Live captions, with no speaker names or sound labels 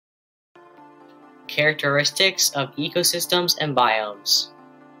Characteristics of ecosystems and biomes.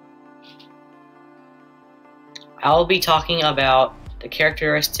 I will be talking about the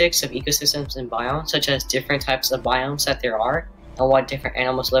characteristics of ecosystems and biomes, such as different types of biomes that there are and what different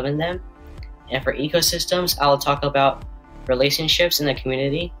animals live in them. And for ecosystems, I will talk about relationships in the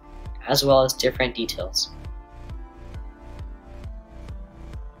community as well as different details.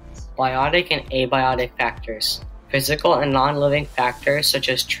 Biotic and abiotic factors. Physical and non-living factors such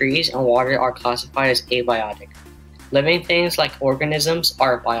as trees and water are classified as abiotic. Living things like organisms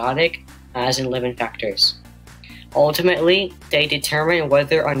are biotic, as in living factors. Ultimately, they determine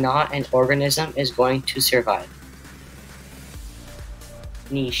whether or not an organism is going to survive.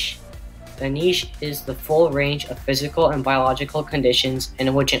 Niche. The niche is the full range of physical and biological conditions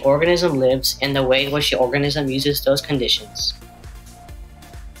in which an organism lives and the way in which the organism uses those conditions.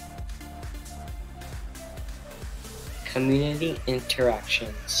 Community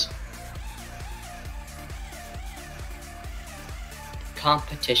interactions.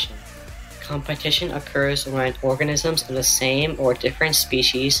 Competition. Competition occurs when organisms of the same or different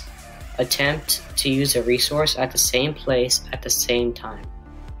species attempt to use a resource at the same place at the same time.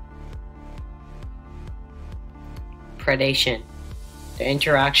 Predation. The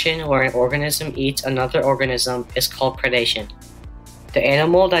interaction where an organism eats another organism is called predation. The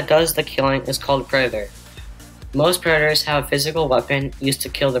animal that does the killing is called predator. Most predators have a physical weapon used to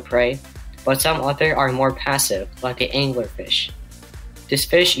kill the prey, but some others are more passive, like the anglerfish. This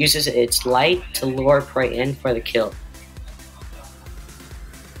fish uses its light to lure prey in for the kill.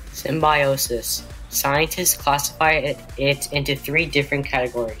 Symbiosis. Scientists classify it into three different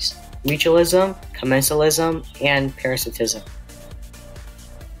categories: mutualism, commensalism, and parasitism.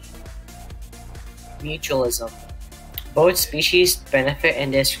 Mutualism. Both species benefit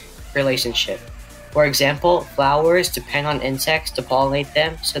in this relationship. For example, flowers depend on insects to pollinate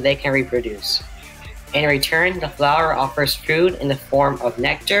them so they can reproduce. In return, the flower offers food in the form of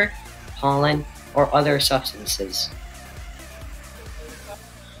nectar, pollen, or other substances.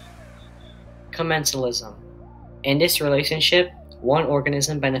 Commensalism. In this relationship, one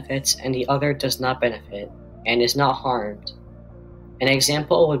organism benefits and the other does not benefit and is not harmed. An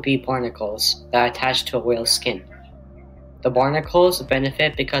example would be barnacles that attach to a whale's skin. The barnacles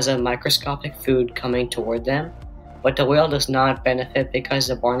benefit because of microscopic food coming toward them, but the whale does not benefit because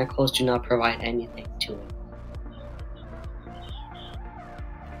the barnacles do not provide anything to it.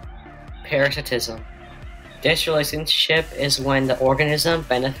 Parasitism. This relationship is when the organism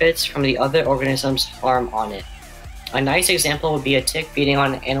benefits from the other organism's harm on it. A nice example would be a tick feeding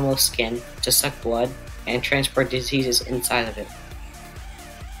on an animal's skin to suck blood and transport diseases inside of it.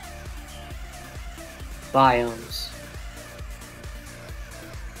 Biomes.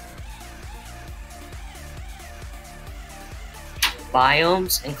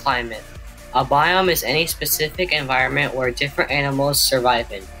 Biomes and climate. A biome is any specific environment where different animals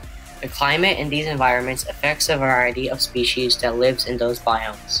survive in. The climate in these environments affects the variety of species that lives in those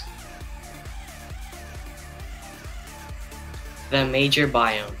biomes. The major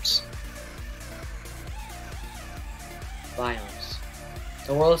biomes. Biomes.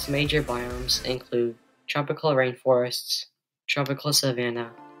 The world's major biomes include tropical rainforests, tropical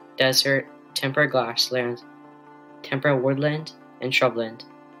savanna, desert, temperate grassland, temperate woodland, and shrubland,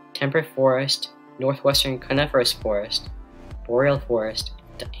 temperate forest, northwestern coniferous forest, boreal forest,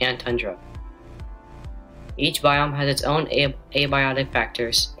 and tundra. Each biome has its own abiotic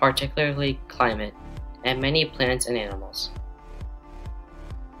factors, particularly climate, and many plants and animals.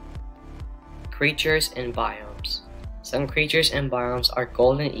 Creatures in biomes. Some creatures in biomes are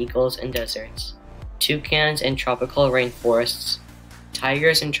golden eagles in deserts, toucans in tropical rainforests,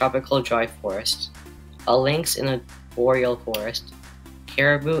 tigers in tropical dry forests, a lynx in a boreal forest,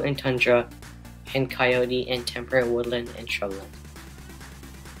 caribou in tundra, and coyote in temperate woodland and shrubland.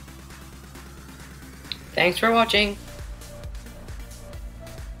 Thanks for watching!